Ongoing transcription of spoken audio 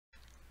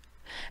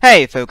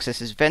Hey folks,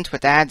 this is Vince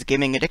with Ads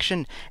Gaming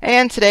Addiction,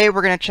 and today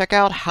we're going to check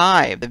out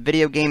Hive, the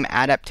video game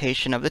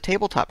adaptation of the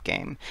tabletop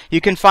game.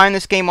 You can find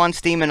this game on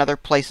Steam and other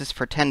places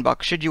for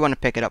 $10 should you want to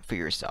pick it up for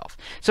yourself.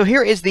 So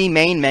here is the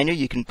main menu.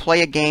 You can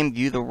play a game,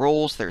 view the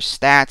rules, there's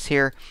stats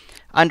here.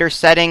 Under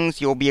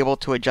settings, you'll be able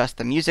to adjust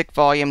the music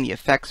volume, the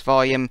effects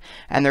volume,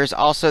 and there's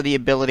also the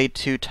ability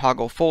to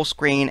toggle full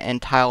screen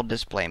and tiled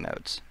display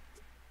modes.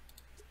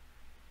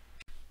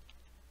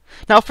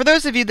 Now, for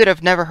those of you that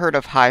have never heard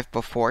of Hive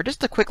before, just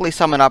to quickly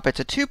sum it up,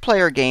 it's a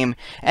two-player game,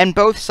 and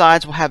both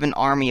sides will have an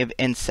army of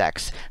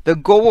insects. The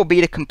goal will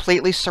be to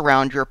completely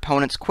surround your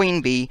opponent's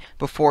queen bee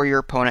before your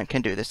opponent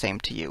can do the same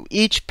to you.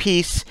 Each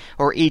piece,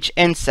 or each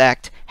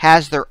insect,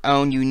 has their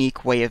own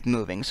unique way of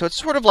moving. So it's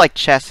sort of like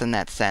chess in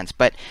that sense,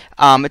 but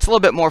it's a little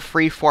bit more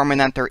free-form in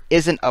that there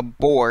isn't a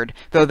board,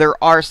 though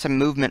there are some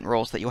movement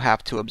rules that you'll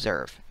have to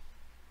observe.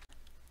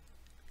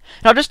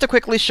 Now, just to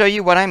quickly show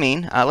you what I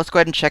mean, let's go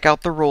ahead and check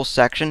out the rules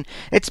section.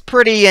 It's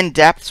pretty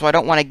in-depth, so I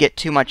don't want to get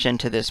too much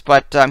into this,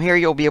 but here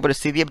you'll be able to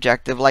see the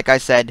objective. Like I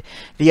said,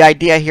 the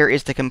idea here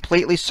is to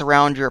completely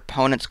surround your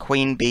opponent's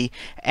queen bee,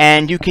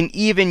 and you can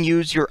even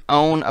use your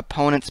own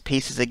opponent's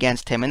pieces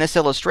against him. In this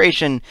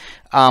illustration,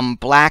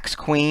 Black's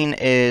queen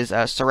is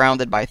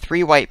surrounded by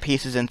 3 white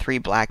pieces and 3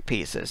 black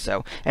pieces,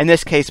 so in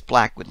this case,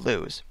 Black would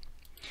lose.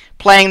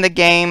 Playing the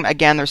game,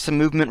 again, there's some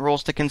movement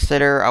rules to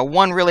consider.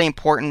 One really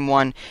important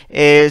one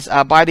is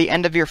by the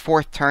end of your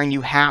 4th turn,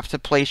 you have to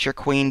place your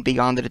queen bee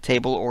onto the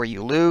table or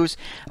you lose.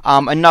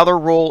 Another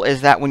rule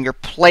is that when you're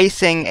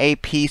placing a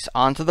piece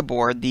onto the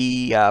board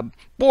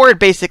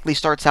basically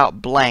starts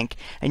out blank,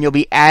 and you'll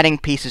be adding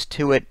pieces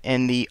to it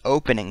in the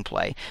opening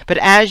play. But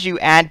as you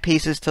add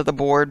pieces to the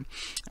board,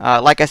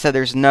 like I said,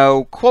 there's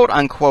no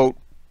quote-unquote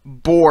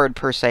board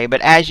per se,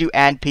 but as you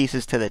add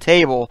pieces to the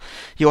table,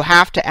 you'll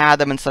have to add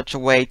them in such a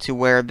way to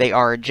where they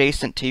are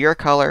adjacent to your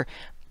color,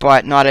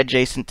 but not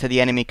adjacent to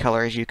the enemy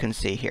color, as you can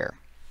see here.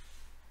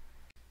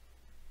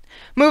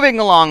 Moving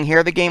along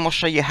here, the game will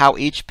show you how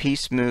each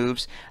piece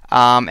moves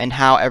and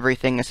how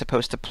everything is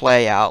supposed to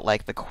play out,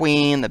 like the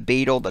queen, the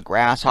beetle, the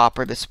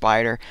grasshopper, the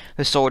spider,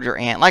 the soldier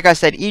ant. Like I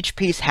said, each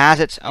piece has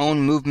its own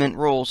movement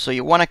rules, so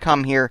you want to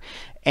come here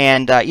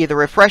and either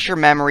refresh your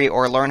memory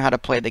or learn how to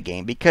play the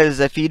game, because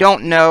if you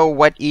don't know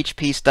what each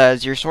piece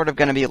does, you're sort of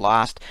going to be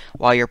lost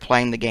while you're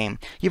playing the game.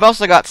 You've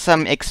also got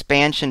some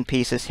expansion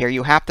pieces here.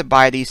 You have to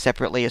buy these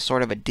separately as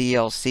sort of a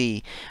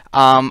DLC.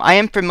 I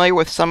am familiar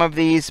with some of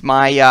these.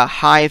 My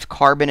Hive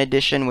Carbon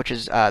Edition, which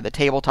is the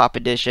tabletop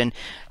edition,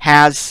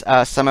 has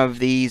some of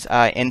these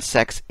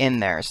insects in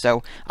there.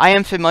 So I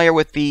am familiar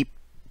with I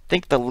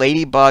think the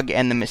ladybug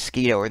and the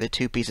mosquito are the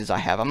 2 pieces I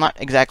have. I'm not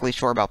exactly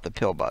sure about the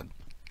pillbug.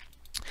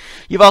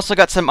 You've also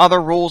got some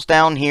other rules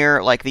down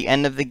here, like the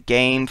end of the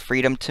game,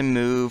 freedom to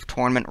move,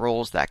 tournament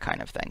rules, that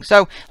kind of thing.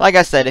 So, like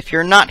I said, if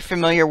you're not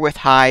familiar with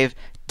Hive,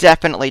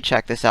 definitely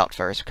check this out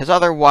first, because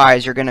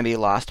otherwise you're going to be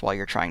lost while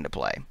you're trying to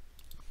play.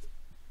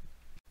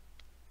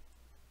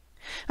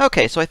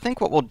 Okay, so I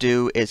think what we'll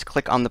do is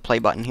click on the play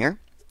button here.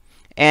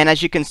 And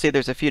as you can see,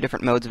 there's a few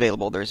different modes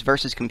available. There's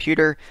versus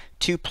computer,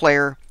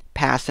 2-player,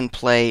 pass and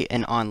play,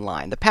 and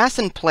online. The pass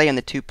and play and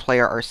the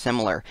 2-player are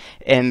similar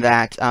in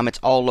that it's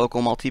all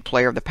local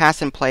multiplayer. The pass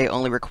and play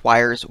only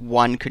requires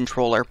 1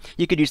 controller.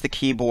 You could use the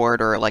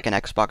keyboard or like an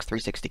Xbox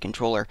 360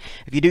 controller.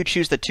 If you do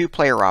choose the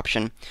 2-player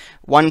option,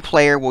 1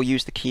 player will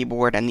use the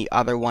keyboard and the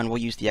other one will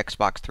use the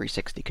Xbox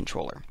 360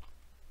 controller.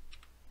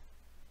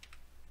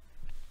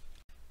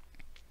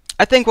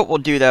 I think what we'll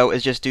do though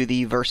is just do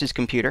the versus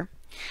computer.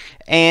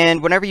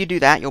 And whenever you do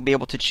that, you'll be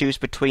able to choose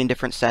between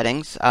different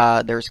settings.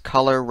 There's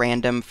color,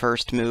 random,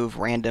 first move,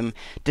 random,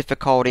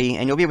 difficulty,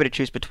 and you'll be able to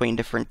choose between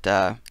different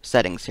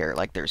settings here.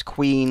 Like there's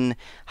queen,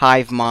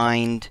 hive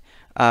mind,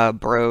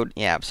 brood,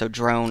 yeah, so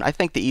drone. I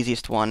think the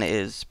easiest one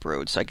is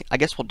brood, so I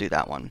guess we'll do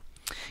that one.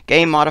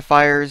 Game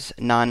modifiers,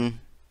 none.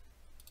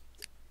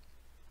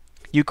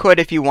 You could,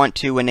 if you want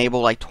to,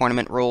 enable like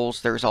tournament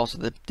rules. There's also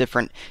the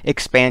different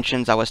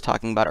expansions I was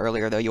talking about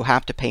earlier, though you'll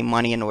have to pay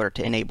money in order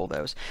to enable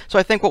those. So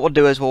I think what we'll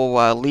do is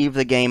we'll leave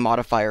the game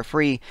modifier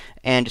free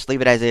and just leave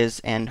it as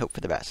is and hope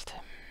for the best.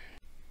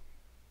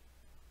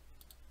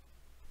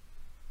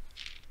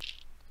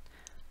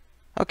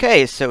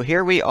 Okay, so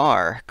here we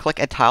are. Click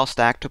a tile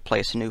stack to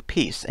place a new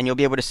piece, and you'll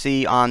be able to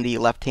see on the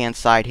left-hand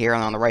side here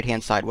and on the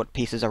right-hand side what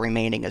pieces are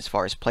remaining as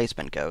far as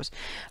placement goes.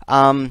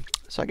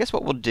 So I guess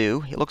what we'll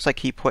do, it looks like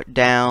he put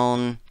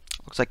down,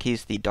 looks like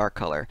he's the dark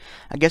color.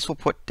 I guess we'll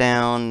put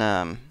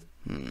down,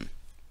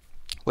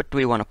 what do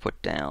we want to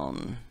put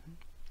down?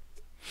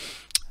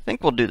 I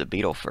think we'll do the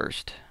beetle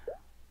first.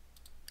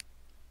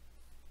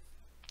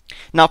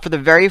 Now for the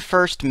very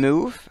first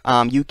move,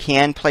 you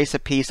can place a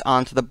piece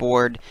onto the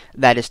board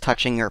that is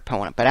touching your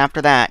opponent. But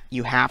after that,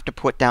 you have to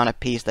put down a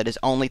piece that is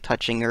only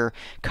touching your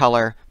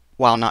color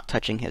while not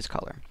touching his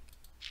color.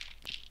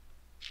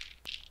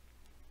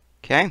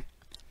 Okay,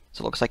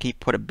 so it looks like he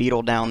put a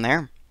beetle down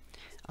there.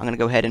 I'm going to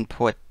go ahead and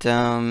put,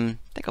 I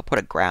think I'll put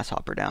a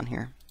grasshopper down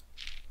here.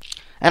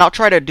 And I'll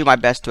try to do my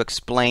best to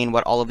explain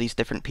what all of these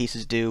different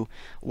pieces do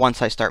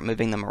once I start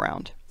moving them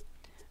around.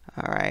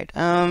 Alright,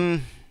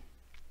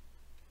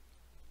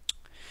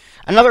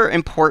 Another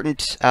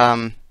important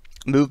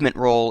movement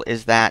rule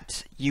is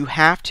that you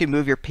have to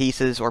move your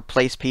pieces or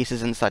place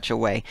pieces in such a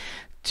way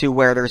to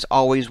where there's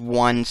always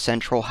one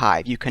central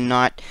hive. You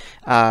cannot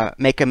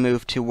make a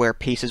move to where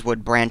pieces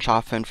would branch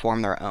off and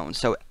form their own.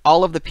 So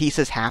all of the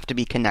pieces have to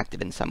be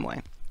connected in some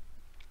way.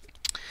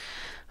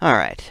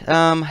 Alright,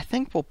 I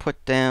think we'll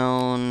put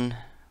down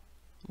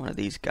one of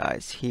these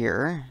guys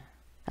here.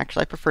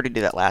 Actually, I prefer to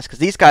do that last because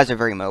these guys are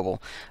very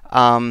mobile.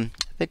 I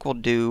think we'll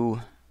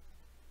do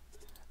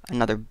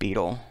another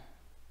beetle.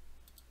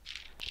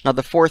 Now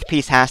the fourth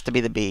piece has to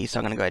be the bee, so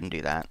I'm going to go ahead and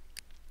do that.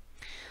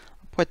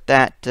 Put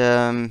that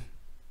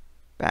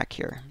back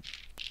here.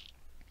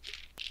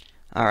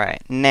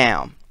 Alright,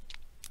 now,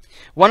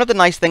 one of the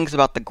nice things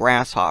about the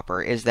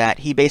grasshopper is that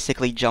he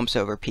basically jumps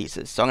over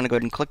pieces. So I'm going to go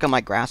ahead and click on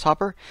my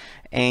grasshopper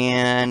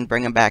and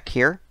bring him back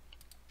here,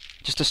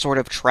 just to sort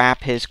of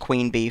trap his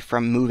queen bee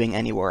from moving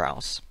anywhere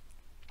else.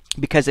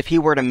 Because if he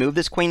were to move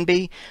this queen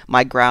bee,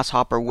 my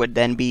grasshopper would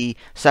then be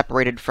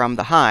separated from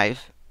the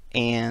hive,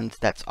 and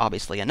that's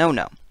obviously a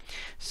no-no.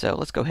 So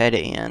let's go ahead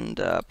and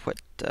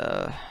put...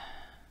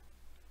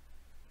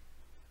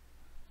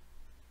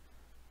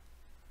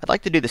 I'd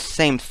like to do the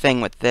same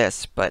thing with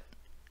this, but...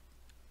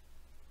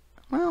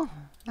 well,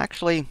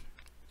 actually...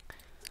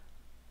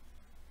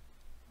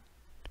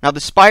 now the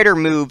spider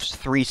moves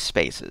 3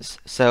 spaces,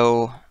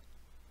 so...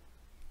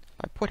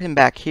 if I put him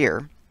back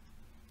here...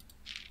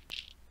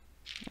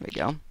 there we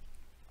go.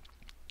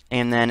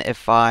 And then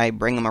if I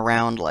bring him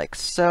around like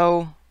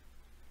so...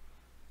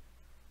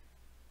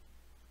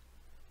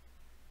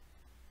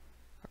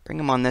 bring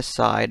him on this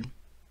side.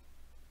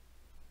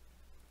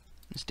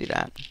 Let's do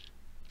that.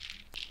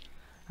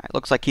 Alright,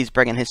 looks like he's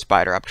bringing his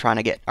spider up, trying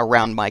to get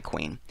around my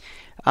queen.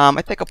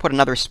 I think I'll put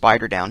another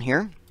spider down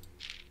here.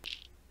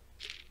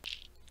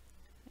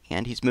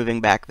 And he's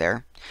moving back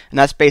there. And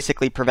that's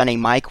basically preventing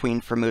my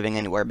queen from moving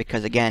anywhere,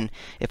 because again,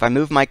 if I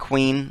move my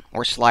queen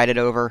or slide it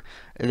over,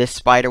 this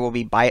spider will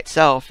be by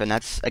itself, and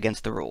that's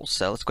against the rules.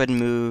 So let's go ahead and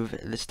move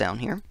this down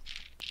here.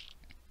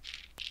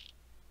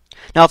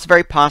 Now, it's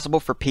very possible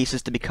for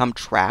pieces to become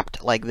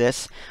trapped like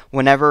this.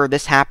 Whenever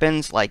this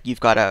happens, like you've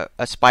got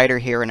a spider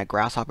here and a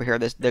grasshopper here,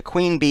 the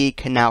queen bee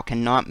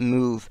cannot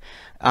move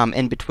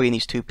in between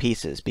these two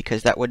pieces,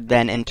 because that would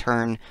then in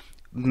turn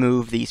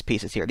move these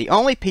pieces here. The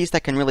only piece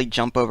that can really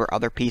jump over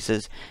other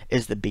pieces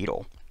is the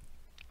beetle.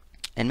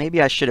 And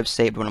maybe I should have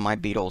saved one of my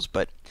beetles,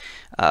 but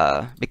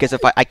because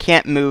if I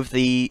can't move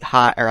the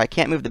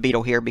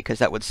beetle here, because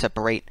that would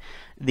separate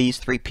these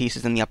 3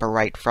 pieces in the upper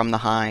right from the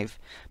hive.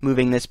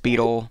 Moving this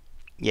beetle,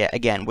 yeah,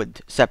 again,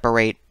 would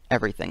separate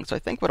everything. So I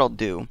think what I'll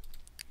do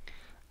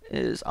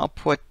is I'll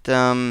put,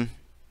 I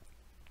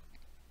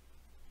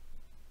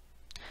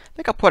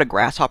think I'll put a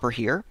grasshopper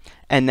here,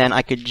 and then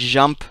I could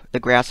jump the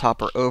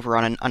grasshopper over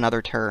on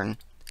another turn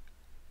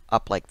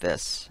up like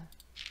this.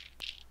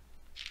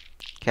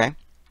 Okay.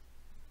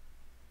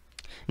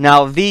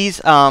 Now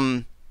these,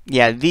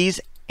 these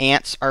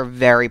ants are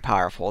very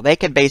powerful. They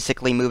can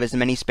basically move as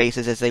many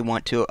spaces as they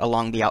want to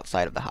along the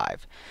outside of the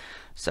hive.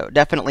 So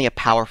definitely a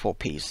powerful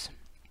piece.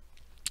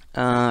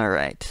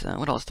 Alright,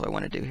 what else do I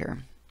want to do here?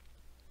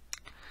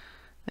 I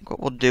think what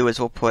we'll do is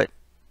we'll put...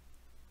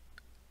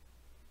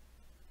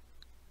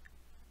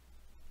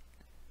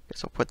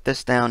 guess I'll put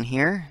this down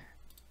here,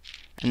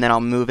 and then I'll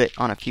move it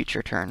on a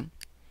future turn.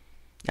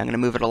 I'm going to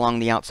move it along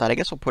the outside. I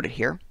guess we'll put it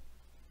here.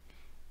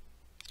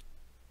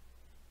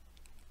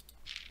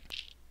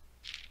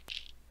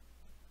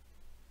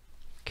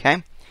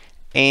 Okay.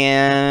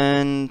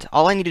 And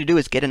all I need to do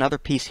is get another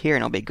piece here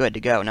and I'll be good to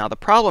go. Now the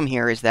problem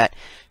here is that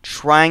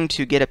trying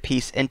to get a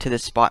piece into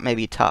this spot may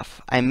be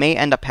tough. I may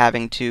end up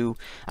having to...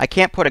 I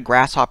can't put a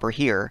grasshopper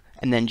here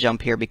and then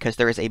jump here because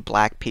there is a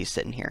black piece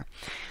sitting here.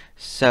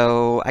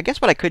 So I guess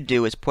what I could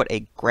do is put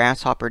a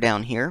grasshopper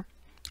down here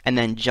and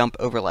then jump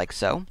over like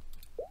so.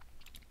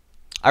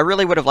 I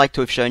really would have liked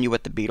to have shown you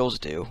what the beetles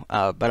do,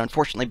 but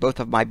unfortunately both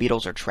of my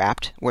beetles are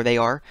trapped where they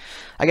are.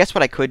 I guess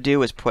what I could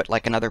do is put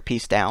like another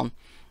piece down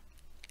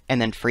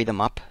and then free them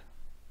up.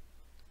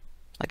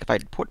 Like if I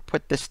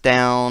put this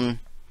down...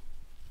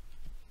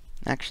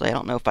 actually, I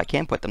don't know if I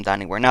can put them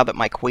down anywhere now that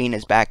my queen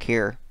is back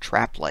here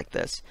trapped like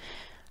this.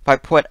 If I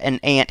put an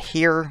ant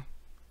here,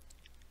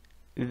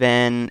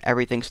 then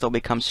everything still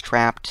becomes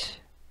trapped.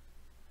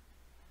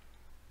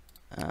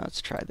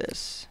 Let's try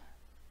this.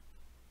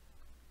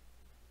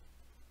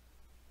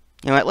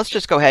 You know what, let's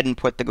just go ahead and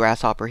put the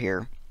grasshopper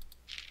here.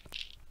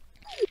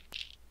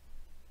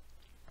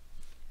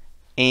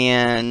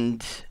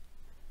 And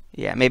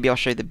yeah, maybe I'll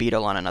show you the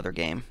beetle on another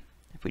game.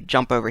 If we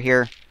jump over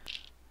here,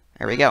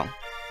 there we go.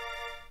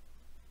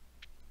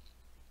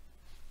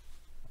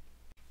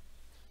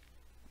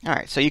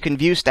 Alright, so you can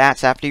view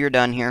stats after you're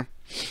done here.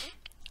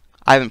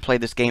 I haven't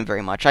played this game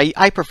very much.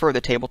 I prefer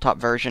the tabletop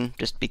version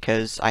just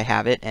because I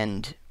have it,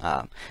 and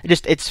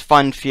it's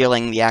fun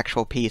feeling the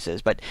actual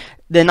pieces. But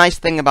the nice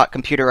thing about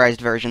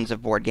computerized versions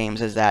of board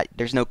games is that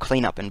there's no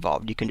cleanup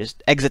involved. You can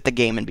just exit the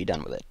game and be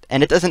done with it.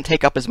 And it doesn't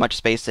take up as much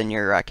space in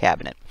your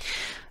cabinet.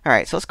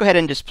 Alright, so let's go ahead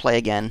and just play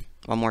again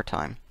one more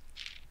time.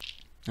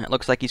 And it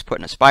looks like he's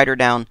putting a spider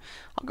down.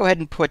 I'll go ahead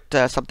and put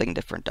something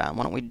different down.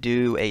 Why don't we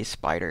do a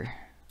spider?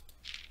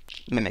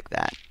 Mimic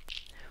that.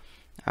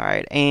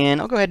 Alright,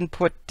 and I'll go ahead and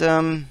put,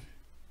 let's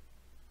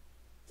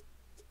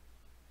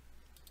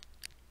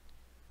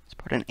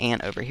put an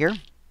ant over here.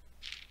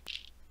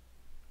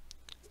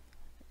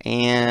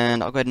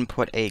 And I'll go ahead and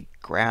put a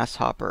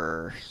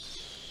grasshopper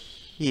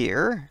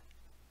here.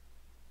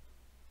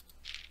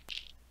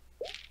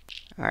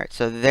 Alright,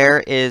 so there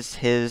is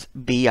his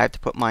bee. I have to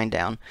put mine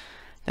down.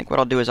 I think what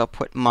I'll do is I'll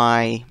put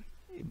my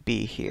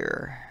bee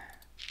here.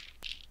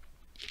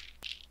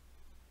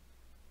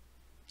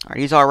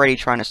 Alright, he's already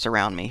trying to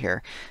surround me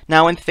here.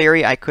 Now, in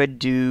theory, I could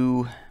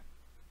bring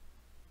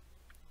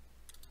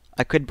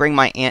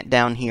my ant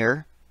down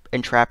here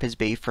and trap his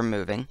bee from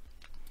moving.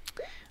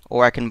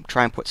 Or I can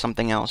try and put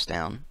something else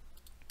down.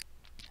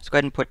 Let's go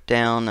ahead and put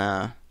down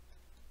a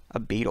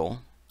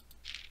beetle.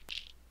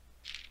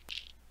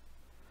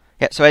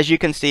 Yeah, so as you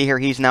can see here,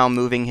 he's now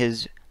moving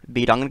his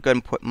beetle. I'm going to go ahead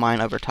and put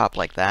mine over top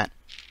like that.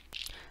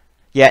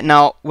 Yeah,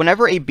 now,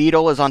 whenever a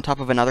beetle is on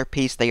top of another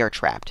piece, they are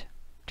trapped.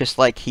 Just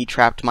like he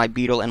trapped my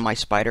beetle and my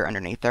spider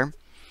underneath there.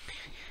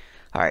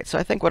 Alright, so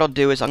I think what I'll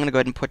do is I'm going to go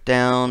ahead and put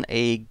down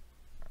a...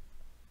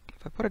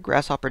 If I put a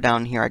grasshopper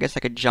down here, I guess I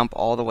could jump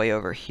all the way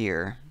over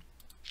here.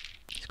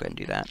 Let's go ahead and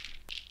do that.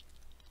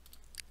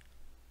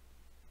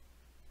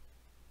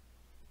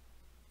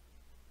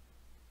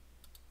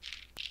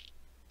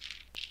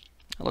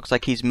 It looks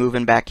like he's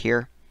moving back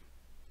here.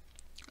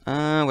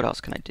 What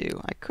else can I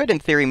do? I could, in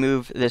theory,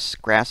 move this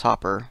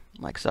grasshopper,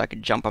 like so I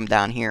could jump him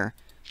down here.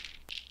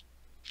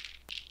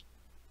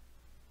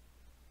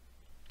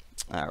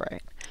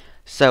 Alright,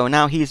 so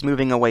now he's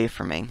moving away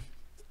from me.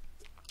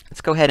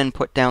 Let's go ahead and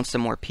put down some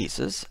more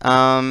pieces.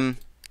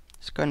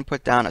 Let's go ahead and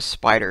put down a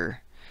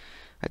spider.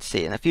 Let's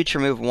see, in the future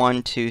move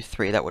 1, 2,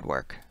 3, that would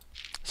work.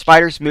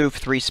 Spiders move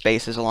 3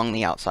 spaces along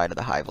the outside of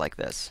the hive like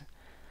this.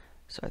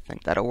 So I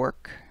think that'll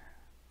work.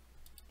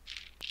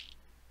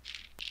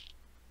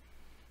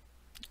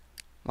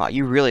 Wow,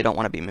 you really don't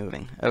want to be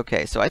moving.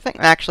 Okay, so I think,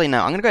 actually, no,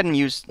 I'm going to go ahead and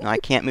use, no, I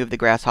can't move the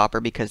grasshopper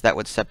because that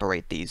would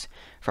separate these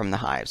from the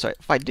hive. So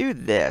if I do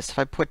this, if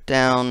I put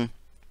down,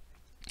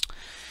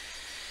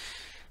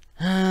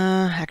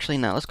 actually,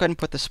 no, let's go ahead and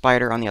put the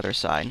spider on the other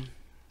side.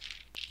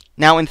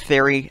 Now, in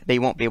theory, they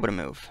won't be able to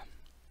move.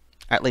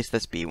 At least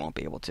this bee won't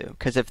be able to,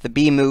 because if the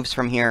bee moves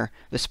from here,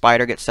 the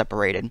spider gets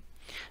separated.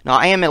 Now,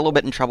 I am a little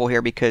bit in trouble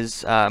here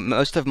because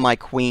most of my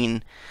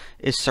queen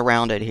is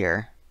surrounded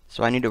here.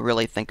 So I need to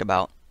really think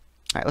about...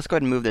 Alright, let's go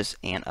ahead and move this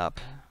ant up,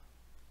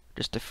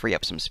 just to free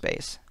up some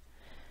space.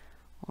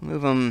 We'll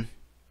move him,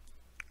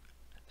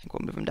 I think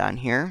we'll move him down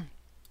here.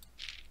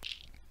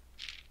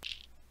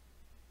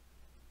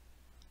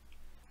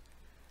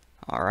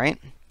 Alright.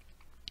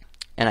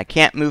 And I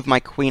can't move my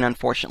queen,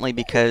 unfortunately,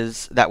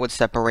 because that would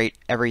separate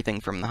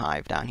everything from the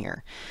hive down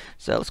here.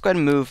 So let's go ahead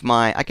and move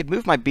my, I could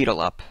move my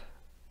beetle up,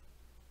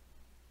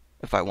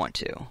 if I want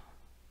to.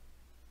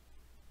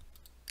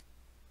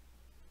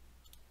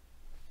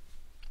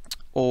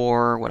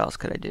 Or what else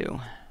could I do?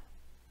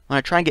 I'm going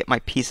to try and get my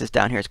pieces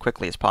down here as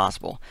quickly as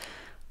possible.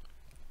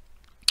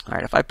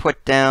 Alright, if I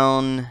put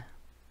down...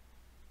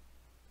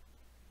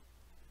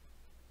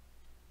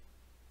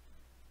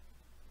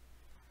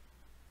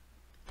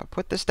 If I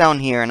put this down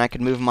here and I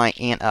could move my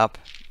ant up,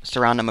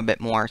 surround them a bit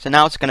more. So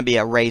now it's going to be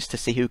a race to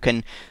see who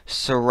can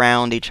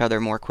surround each other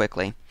more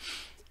quickly.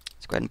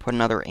 Let's go ahead and put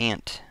another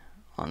ant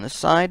on this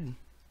side.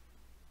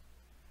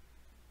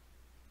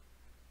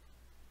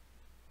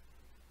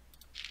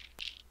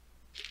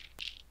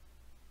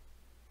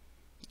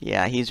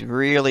 Yeah, he's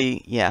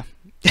really, yeah.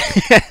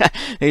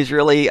 He's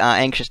really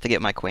anxious to get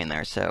my queen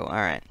there, so,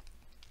 alright.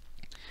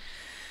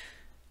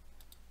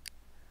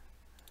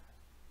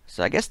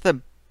 So I guess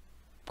the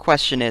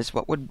question is,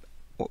 what would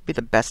be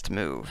the best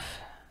move?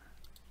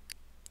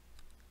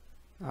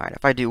 Alright,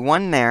 if I do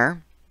one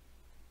there,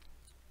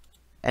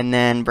 and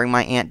then bring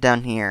my ant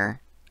down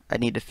here, I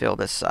need to fill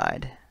this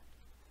side.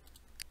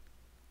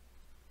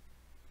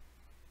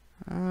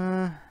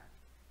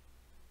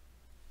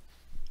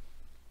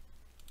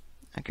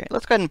 Okay,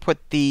 let's go ahead and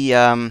put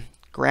the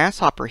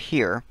grasshopper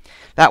here.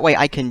 That way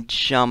I can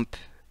jump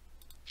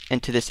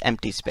into this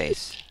empty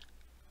space.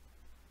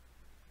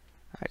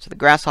 Alright, so the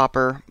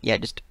grasshopper, yeah,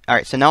 just...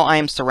 Alright, so now I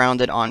am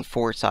surrounded on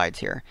 4 sides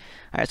here.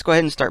 Alright, let's go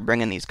ahead and start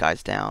bringing these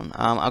guys down.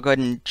 I'll go ahead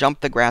and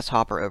jump the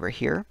grasshopper over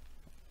here.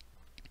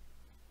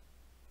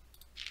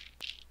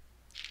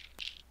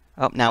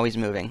 Oh, now he's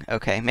moving.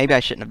 Okay, maybe I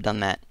shouldn't have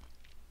done that.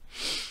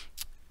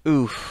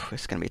 Oof,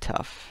 this is going to be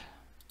tough.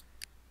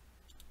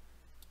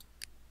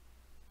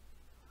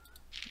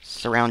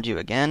 Surround you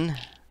again.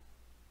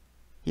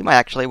 You might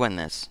actually win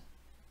this.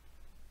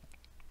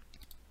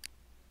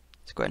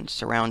 Let's go ahead and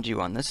surround you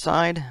on this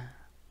side.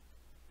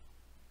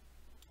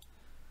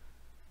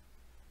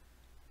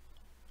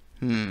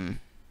 Can't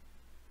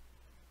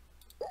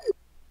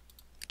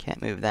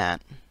move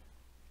that.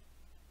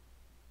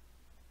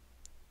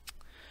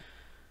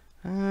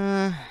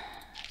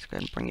 Let's go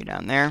ahead and bring you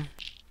down there.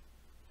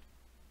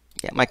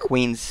 Yeah, my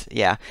queen's,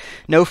 yeah.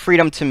 No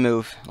freedom to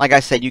move. Like I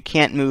said, you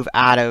can't move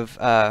out of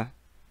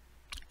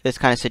this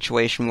kind of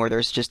situation where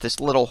there's just this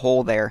little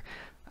hole there,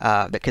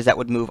 because that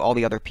would move all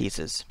the other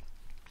pieces.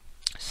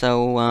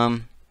 So,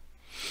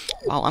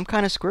 well, I'm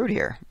kind of screwed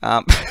here.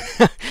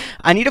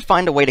 I need to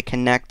find a way to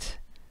connect.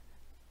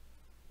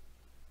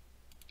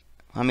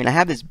 I mean, I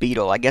have this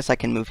beetle. I guess I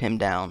can move him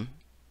down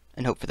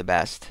and hope for the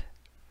best.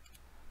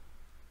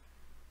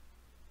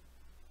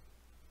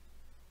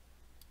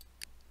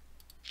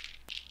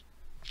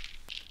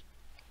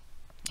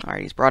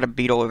 Alright, he's brought a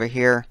beetle over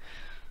here.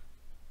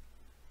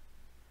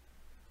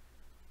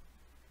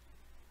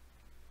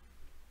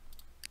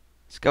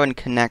 Let's go ahead and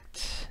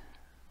connect.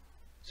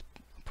 Let's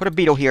put a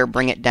beetle here,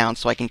 bring it down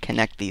so I can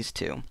connect these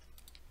two.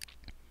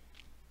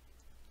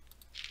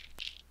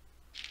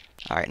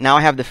 Alright, now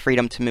I have the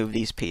freedom to move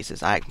these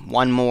pieces.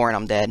 One more and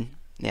I'm dead.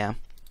 Yeah.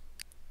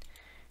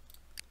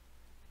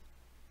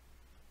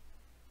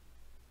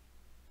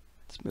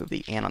 Let's move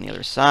the ant on the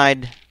other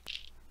side.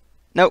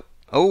 Nope.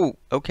 Oh,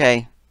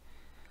 okay.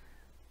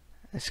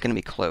 It's going to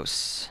be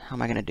close. How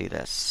am I going to do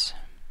this?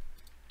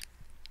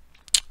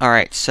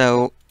 Alright,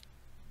 so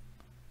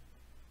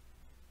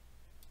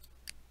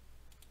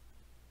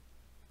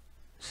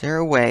is there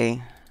a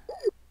way?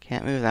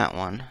 Can't move that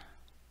one.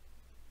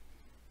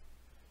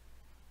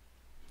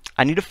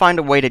 I need to find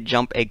a way to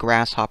jump a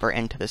grasshopper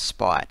into this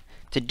spot.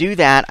 To do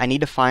that, I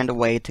need to find a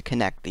way to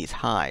connect these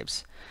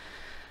hives.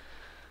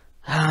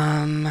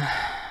 Can't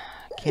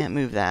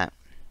move that.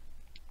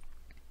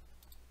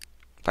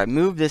 If I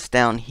move this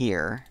down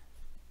here,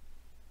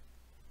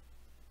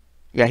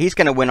 yeah, he's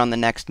going to win on the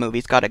next move.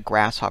 He's got a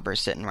grasshopper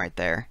sitting right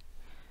there.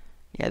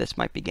 Yeah, this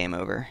might be game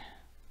over.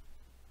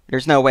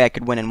 There's no way I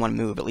could win in one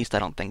move. At least I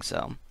don't think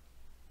so.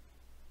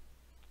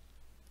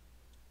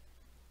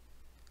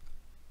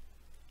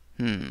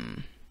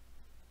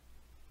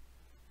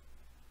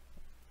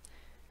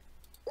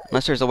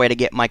 Unless there's a way to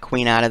get my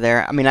queen out of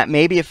there. I mean,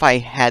 maybe if I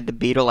had the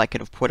beetle, I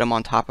could have put him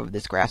on top of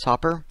this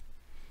grasshopper.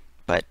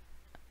 But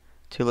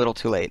too little,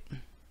 too late.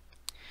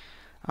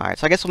 Alright,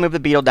 so I guess we'll move the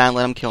beetle down,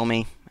 let him kill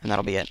me, and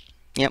that'll be it.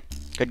 Yep,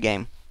 good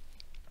game.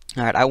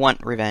 Alright, I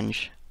want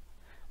revenge.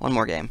 One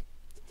more game.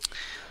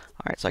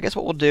 Alright, so I guess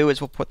what we'll do is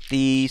we'll put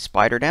the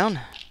spider down.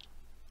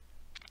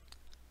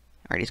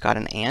 Alright, he's got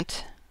an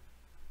ant.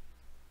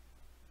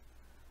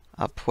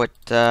 I'll put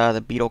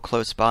the beetle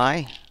close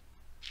by.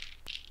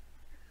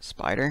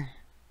 Spider.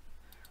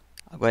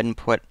 I'll go ahead and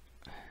put...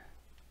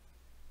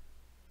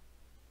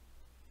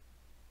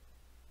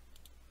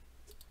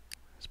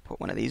 Let's put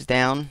one of these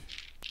down.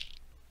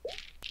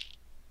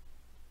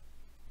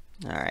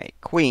 Alright,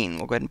 queen.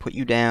 We'll go ahead and put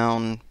you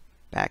down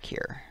back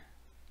here.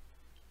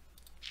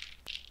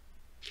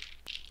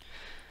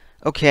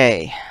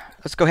 Okay,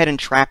 let's go ahead and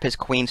trap his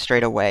queen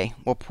straight away.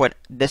 We'll put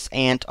this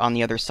ant on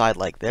the other side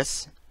like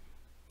this.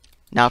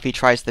 Now if he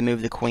tries to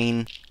move the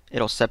queen,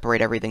 it'll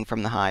separate everything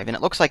from the hive. And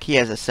it looks like he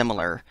has a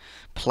similar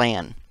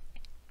plan.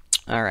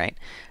 Alright,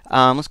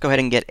 let's go ahead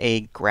and get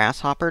a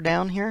grasshopper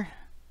down here.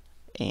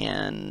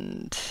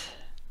 And if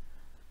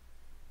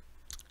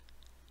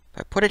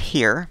I put it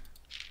here,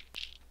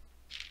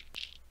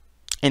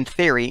 in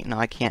theory, no,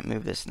 I can't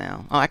move this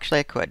now. Oh, actually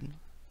I could.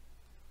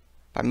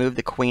 If I move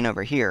the queen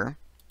over here,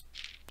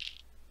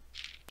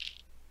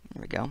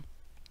 there we go.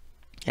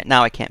 Yeah,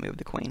 now I can't move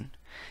the queen.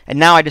 And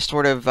now I just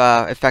sort of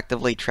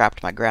effectively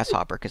trapped my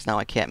grasshopper because now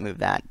I can't move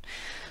that.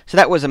 So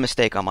that was a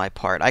mistake on my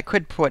part. I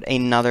could put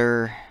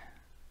another...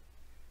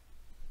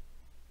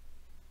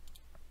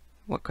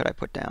 What could I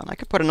put down? I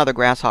could put another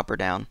grasshopper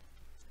down.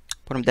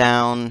 Put him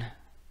down.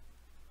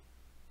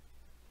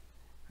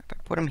 If I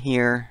put him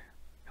here,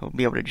 he'll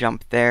be able to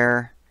jump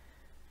there.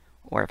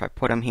 Or if I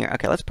put him here...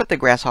 Okay, let's put the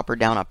grasshopper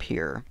down up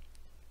here.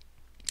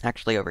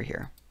 Actually, over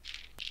here.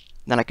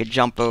 Then I could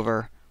jump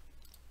over,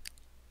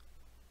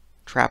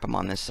 trap him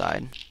on this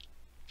side.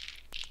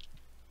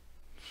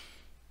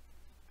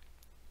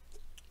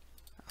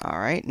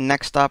 Alright,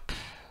 next up,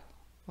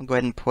 I'll go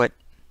ahead and put...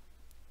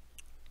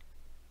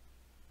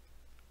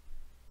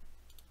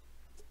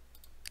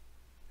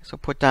 So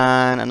put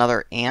down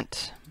another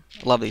ant.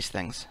 Love these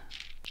things.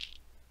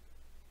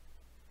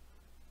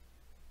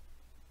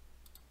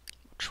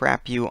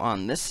 Trap you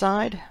on this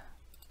side.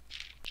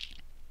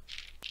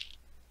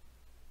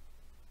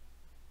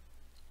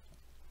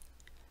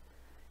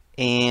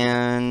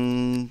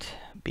 And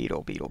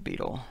beetle, beetle,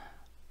 beetle.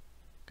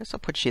 Guess I'll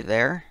put you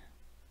there.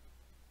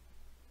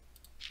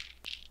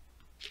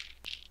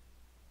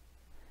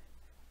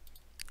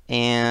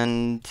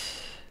 And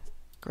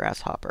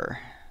grasshopper.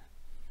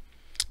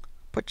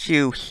 Put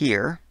you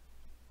here.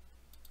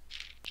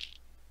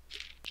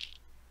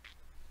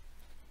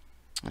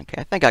 Okay,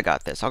 I think I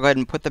got this. I'll go ahead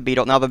and put the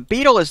beetle. Now the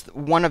beetle is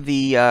one of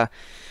the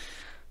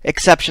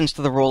exceptions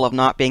to the rule of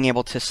not being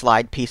able to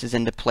slide pieces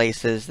into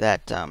places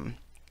that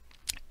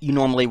you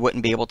normally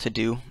wouldn't be able to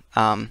do.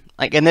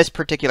 Like in this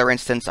particular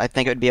instance, I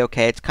think it would be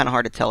okay. It's kind of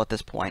hard to tell at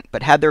this point.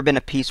 But had there been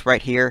a piece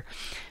right here,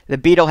 the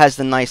beetle has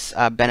the nice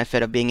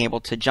benefit of being able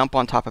to jump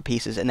on top of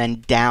pieces and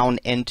then down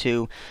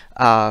into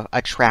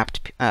a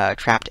trapped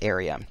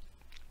area.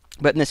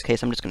 But in this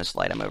case, I'm just going to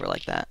slide them over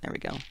like that. There we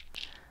go.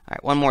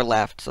 Alright, one more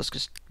left, so let's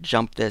just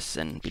jump this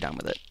and be done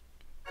with it.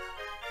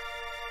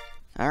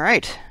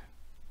 Alright.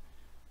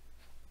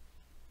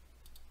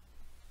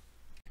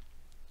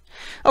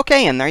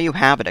 Okay, and there you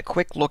have it, a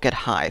quick look at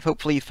Hive.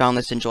 Hopefully you found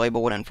this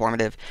enjoyable and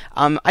informative.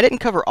 I didn't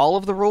cover all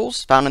of the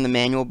rules found in the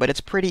manual, but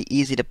it's pretty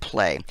easy to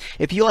play.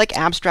 If you like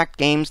abstract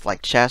games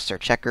like chess or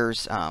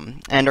checkers,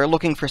 and are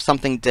looking for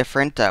something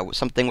different,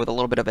 something with a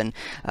little bit of an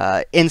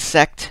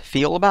insect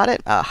feel about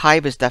it,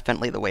 Hive is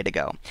definitely the way to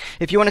go.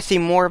 If you want to see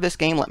more of this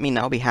game, let me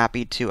know. I'll be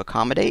happy to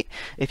accommodate.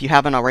 If you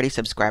haven't already,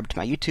 subscribe to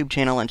my YouTube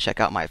channel and check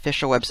out my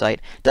official website,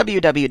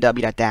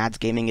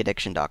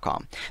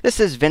 www.dadsgamingaddiction.com. This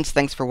is Vince,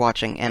 thanks for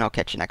watching, and I'll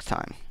catch you next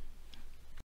time.